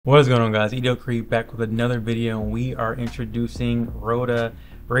What is going on, guys? Edo Creep back with another video, and we are introducing Rota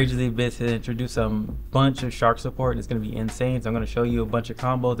Rage of the Abyss to introduce a bunch of shark support. It's going to be insane. So I'm going to show you a bunch of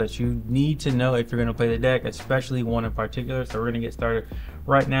combos that you need to know if you're going to play the deck, especially one in particular. So we're going to get started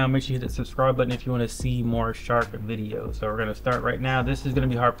right now. Make sure you hit the subscribe button if you want to see more shark videos. So we're going to start right now. This is going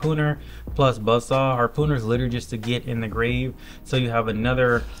to be Harpooner plus Buzzsaw. Harpooner is literally just to get in the grave, so you have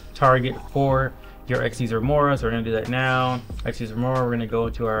another target for your Xyz Remora. So we're gonna do that now. Xyz Remora, we're gonna go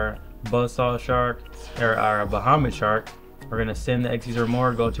into our Buzzsaw shark, or our Bahamut shark. We're gonna send the Xyz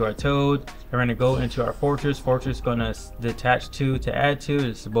Remora, go to our Toad. We're gonna go into our Fortress. Fortress gonna detach 2 to add 2.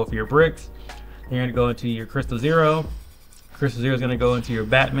 This is both of your bricks. Then you're gonna go into your Crystal Zero. Crystal Zero is gonna go into your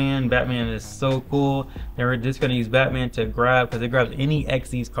Batman. Batman is so cool. Then we're just gonna use Batman to grab, because it grabs any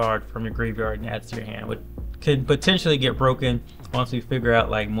Xyz card from your graveyard and adds to your hand, which could potentially get broken once we figure out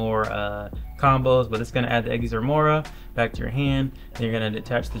like more combos, but it's going to add the Xyz Remora back to your hand. Then you're going to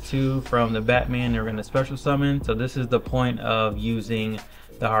detach the 2 from the Batman, and you're going to special summon. So this is the point of using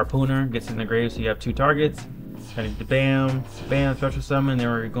the Harpooner. Gets in the grave, so you have 2 targets. Kind of bam, bam, special summon. Then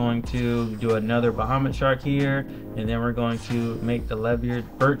we're going to do another Bahamut shark here, and then we're going to make the Levier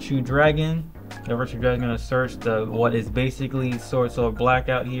Virtue Dragon. The Virtue Dragon is going to search the what is basically Sword Soul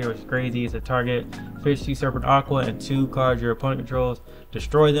Blackout here, which is crazy. It's a target Fish, Sea Serpent, Aqua, and 2 cards your opponent controls.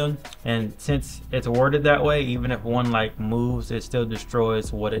 Destroy them, and since it's worded that way, even if one like moves, it still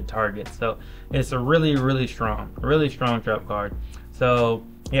destroys what it targets. So it's a really strong trap card. So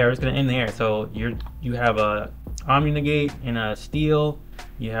yeah, we're just gonna end there. So you have a Omni Negate and a Steel.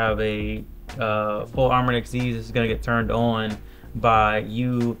 You have a full armored Xyz. This is gonna get turned on by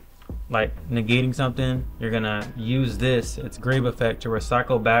you like negating something. You're gonna use this, its grave effect, to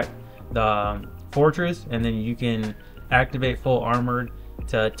recycle back the Fortress, and then you can activate full armored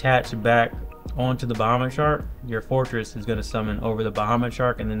to attach back onto the Bahamut shark. Your Fortress is going to summon over the Bahamut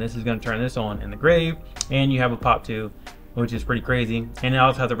shark, and then this is going to turn this on in the grave, and you have a pop 2, which is pretty crazy. And it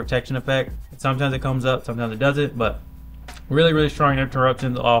also has a protection effect. Sometimes it comes up, sometimes it doesn't, but really strong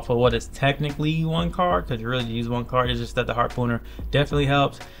interruptions off of what is technically 1 card, because you really use 1 card. It's just that the Harpooner definitely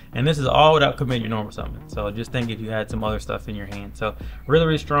helps, and this is all without committing your normal summon. So just think if you had some other stuff in your hand. So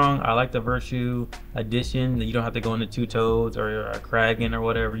really strong. I like the Virtue addition that you don't have to go into 2 Toads or a Kraken or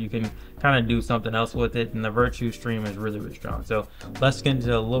whatever. You can kind of do something else with it, and the Virtue stream is really strong. So let's get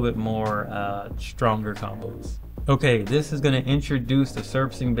into a little bit more stronger combos. Okay, this is going to introduce the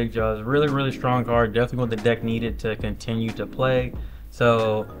Surfacing Big Jaws. Really strong card, definitely what the deck needed to continue to play.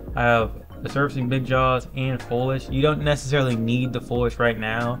 So I have the Surfacing Big Jaws and Foolish. You don't necessarily need the Foolish right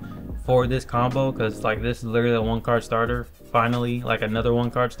now for this combo, because like this is literally a 1 card starter, finally like another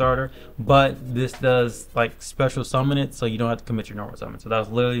 1 card starter, but this does like special summon it, so you don't have to commit your normal summon. So that's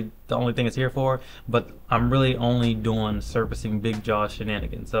literally the only thing it's here for, but I'm really only doing Surfacing Big Jaw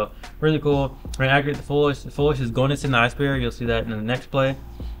shenanigans. So really cool. We're gonna activate the Foolish. The Foolish is going to send the Ice Barrier. You'll see that in the next play.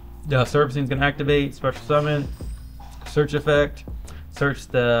 The Surfacing is gonna activate special summon, search effect, search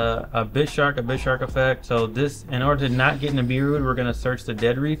the Abyss Shark effect. So this, in order to not get Nibiru, we're gonna search the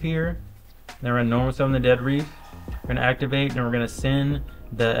Dead Reef here. Then we're gonna normal summon the Dead Reef. We're gonna activate, and we're gonna send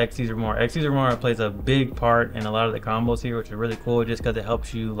the Xyz Remora. Xyz Remora plays a big part in a lot of the combos here, which is really cool, just because it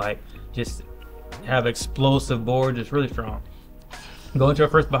helps you like just have explosive boards. It's really strong. Go into our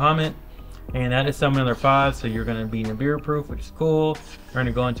first Bahamut, and that is summon another 5, so you're gonna be Nibiru proof, which is cool. We're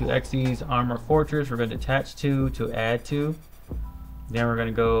gonna go into Xyz Armor Fortress. We're gonna detach 2 to add 2. Then we're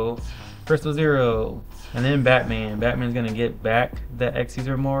gonna go Crystal Zero, and then Batman. Batman's gonna get back the Xyz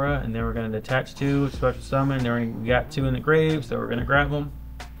Remora, and then we're gonna detach 2, special summon. Then we got 2 in the grave, so we're gonna grab them.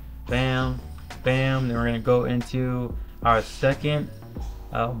 Bam, bam. Then we're gonna go into our second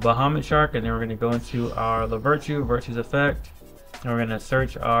Bahamut shark, and then we're gonna go into our Virtue's effect. And we're gonna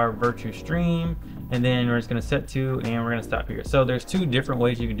search our Virtue stream, and then we're just gonna set 2, and we're gonna stop here. So there's 2 different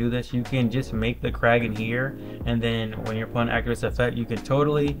ways you can do this. You can just make the Kraken here, and then when your opponent activates the effect, you can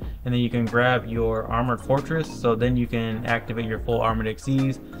totally, and then you can grab your Armored Fortress. So then you can activate your full Armored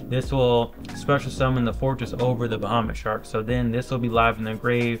Xyz. This will special summon the Fortress over the Bahamut shark. So then this will be live in the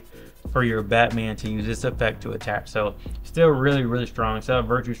grave for your Batman to use this effect to attach. So still really strong. Instead of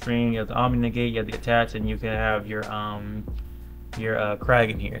Virtue stream, you have the Omni Negate, you have the attach, and you can have your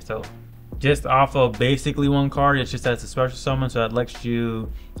Kraken here. So just off of basically 1 card, it's just as a special summon, so that lets you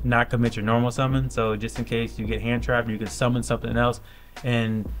not commit your normal summon. So just in case you get hand trapped, you can summon something else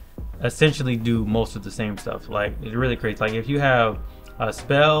and essentially do most of the same stuff. Like it's really crazy. Like if you have a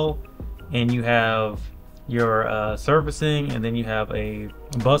spell and you have your Surfacing, and then you have a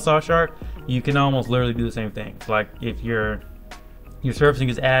Buzzsaw shark, you can almost literally do the same thing. Like if your Surfacing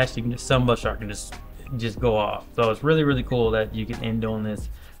is Ash, you can just summon Buzzsaw shark and just go off. So it's really cool that you can end on this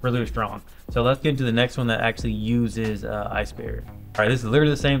really strong. So let's get into the next one that actually uses Ice Barrier. All right, this is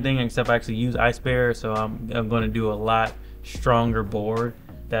literally the same thing except I actually use Ice Barrier, so I'm going to do a lot stronger board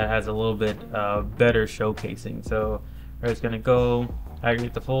that has a little bit better showcasing. So we're just going to go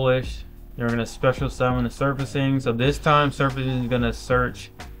activate the foolish. Then we're going to special summon the surfacing. So this time surfacing is going to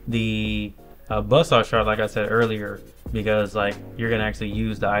search the Buzzsaw shard, like I said earlier, because like you're gonna actually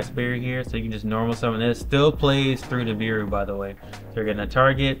use the Ice Barrier here, so you can just normal summon this. Still plays through the Biru, by the way. So you're gonna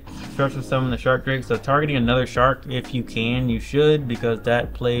target, special summon the Shark Drake. So targeting another shark, if you can, you should, because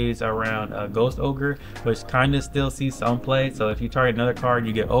that plays around Ghost Ogre, which kind of still sees some play. So if you target another card,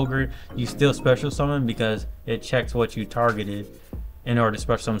 you get Ogre. You still special summon because it checks what you targeted in order to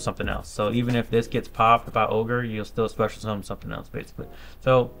special summon something else. So even if this gets popped by Ogre, you'll still special summon something else, basically.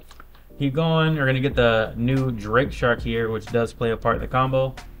 So keep going. We're gonna get the new Drake Shark here, which does play a part in the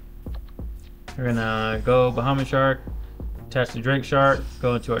combo. We're gonna go Bahamut Shark, attach the Drake Shark,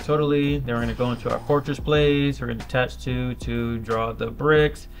 go into our Totally. Then we're gonna go into our Fortress plays. We're gonna attach to draw the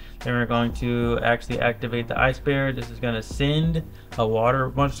bricks. Then we're going to actually activate the Ice Bear. This is gonna send a water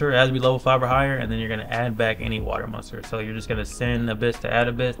monster as we level 5 or higher, and then you're gonna add back any water monster. So you're just gonna send Abyss to add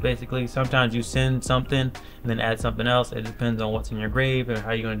Abyss, basically. Sometimes you send something and then add something else. It depends on what's in your grave and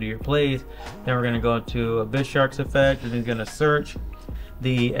how you're gonna do your plays. Then we're gonna go into Abyss Shark's effect, and then gonna search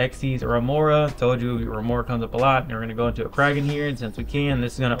the Xyz Remora. Told you Remora comes up a lot. And we're gonna go into a Kraken here, and since we can,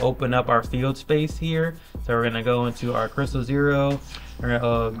 this is gonna open up our field space here. So we're gonna go into our Crystal Zero, we're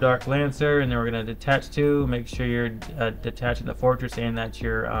gonna Dark Lancer, and then we're gonna detach to. Make sure you're detaching the Fortress and that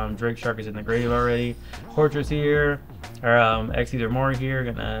your Drake Shark is in the grave already. Fortress here, our Xyz Remora here,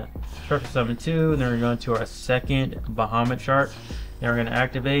 gonna Special Summon 2, and then we're going to our second Bahamut Shark. Then we're gonna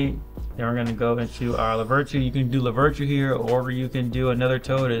activate. Then we're gonna go into our Lavirtue. You can do Lavirtue here, or you can do another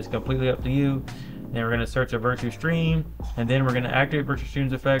toad. It's completely up to you. Then we're gonna search a Virtue Stream, and then we're gonna activate Virtue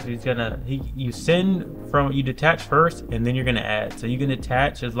Stream's effect. You send from, you detach first, and then you're gonna add. So you can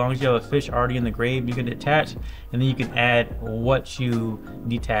detach as long as you have a fish already in the grave. You can detach, and then you can add what you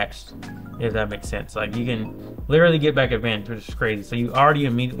detached, if that makes sense. Like you can literally get back advantage, which is crazy. So you already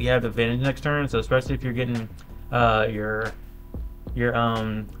immediately have advantage next turn. So especially if you're getting your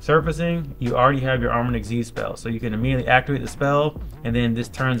surfacing, you already have your Armored Xyz spell, so you can immediately activate the spell, and then this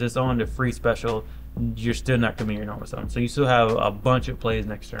turns this on to free special. You're still not committing your normal summon, so you still have a bunch of plays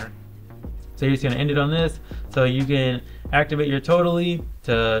next turn. So you're just gonna end it on this, so you can activate your Totally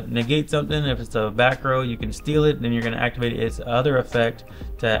to negate something. If it's a back row, you can steal it. Then you're gonna activate its other effect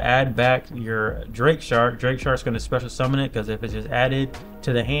to add back your Drake Shark. Drake Shark's gonna special summon it, because if it's just added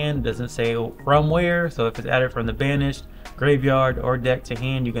to the hand, it doesn't say from where. So if it's added from the banished, graveyard, or deck to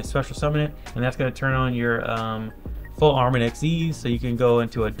hand, you can special summon it, and that's gonna turn on your full Armored Xyz. So you can go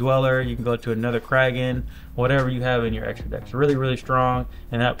into a Dweller, you can go to another Kraken, whatever you have in your extra decks. Really, really strong,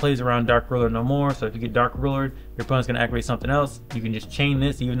 and that plays around Dark Ruler no more. So if you get Dark Ruler, your opponent's gonna activate something else. You can just chain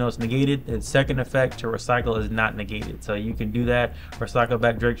this, even though it's negated. Its second effect to recycle is not negated, so you can do that. Recycle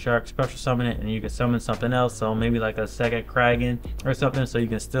back Drake Shark, special summon it, and you can summon something else. So maybe like a second Kraken or something, so you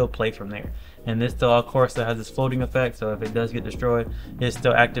can still play from there. And this still, of course, still has this floating effect. So if it does get destroyed, it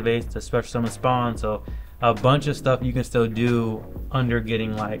still activates the special summon spawn. So a bunch of stuff you can still do under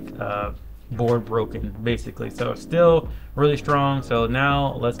getting like board broken, basically. So still really strong. So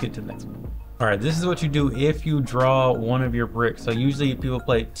now let's get to the next one. All right, this is what you do if you draw one of your bricks. So usually people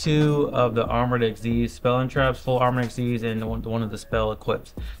play 2 of the Armored Xyz spell and traps, full Armored Xyz, and one of the spell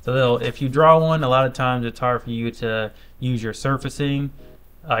equips. So if you draw one, a lot of times it's hard for you to use your surfacing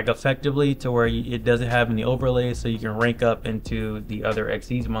like effectively to where it doesn't have any overlays, so you can rank up into the other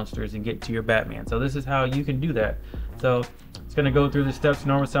Xyz monsters and get to your Batman. So this is how you can do that. So it's gonna go through the steps: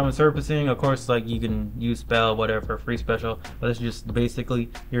 normal summon, surfacing. Of course, like you can use spell, whatever, free special. But this is just basically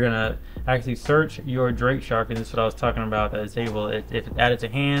you're gonna actually search your Drake Shark, and this is what I was talking about. That it's able, if it's added to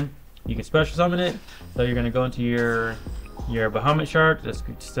hand, you can special summon it. So you're gonna go into your Bahamut Shark. That's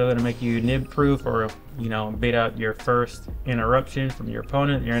still gonna make you nib proof, or bait out your first interruption from your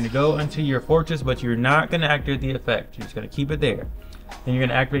opponent. You're gonna go into your Fortress, but you're not gonna activate the effect. You're just gonna keep it there. Then you're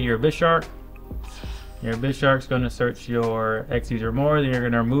gonna activate your Abyss Shark. Your Abyss Shark's gonna search your Xyz or more. Then you're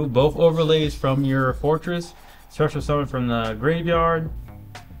gonna remove both overlays from your Fortress. Special summon from the graveyard.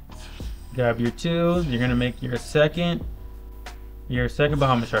 Grab your 2. You're gonna make your second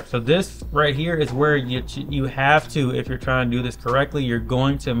Bahamut Shark. So this right here is where you have to, if you're trying to do this correctly, you're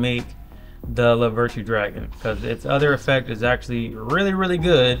going to make the Lavirtue Dragon, because its other effect is actually really, really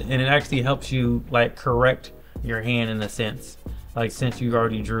good, and it actually helps you like correct your hand in a sense, like since you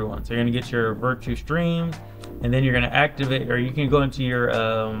already drew one. So you're gonna get your Virtue Stream, and then you're gonna activate, or you can go into your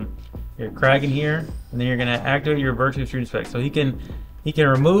Kraken here, and then you're gonna activate your Virtue Stream effect. So he can he can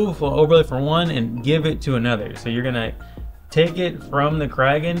remove an overlay from one and give it to another. So you're gonna take it from the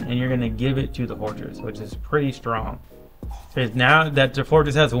Kraken and you're gonna give it to the Fortress, which is pretty strong. Because now that the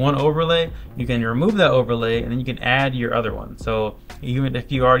Fortress has one overlay, you can remove that overlay and then you can add your other one. So even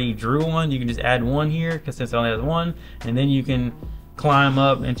if you already drew one, you can just add one here, because since it only has one, and then you can climb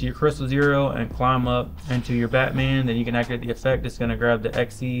up into your Crystal Zero and climb up into your Batman. Then you can activate the effect. It's gonna grab the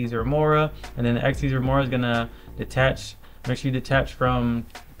Xyz Remora, and then the Xyz Remora is gonna detach. Make sure you detach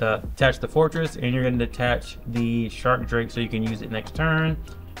the Fortress, and you're gonna detach the Shark Drake so you can use it next turn.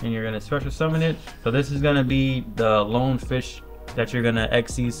 And you're gonna special summon it. So this is gonna be the lone fish that you're gonna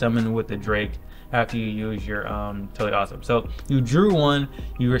Xyz summon with the Drake after you use your Totally Awesome. So you drew one,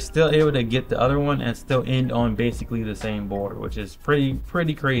 you were still able to get the other one and still end on basically the same board, which is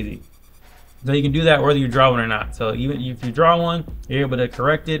pretty crazy. So you can do that whether you draw one or not. So even if you draw one, you're able to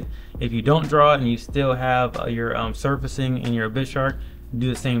correct it. If you don't draw it and you still have your surfacing in your Abyss Shark, do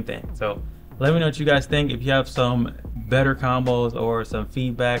the same thing. So let me know what you guys think. If you have some better combos or some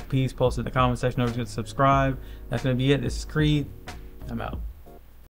feedback, please post it in the comment section. Don't forget to subscribe. That's gonna be it. This is Creed. I'm out.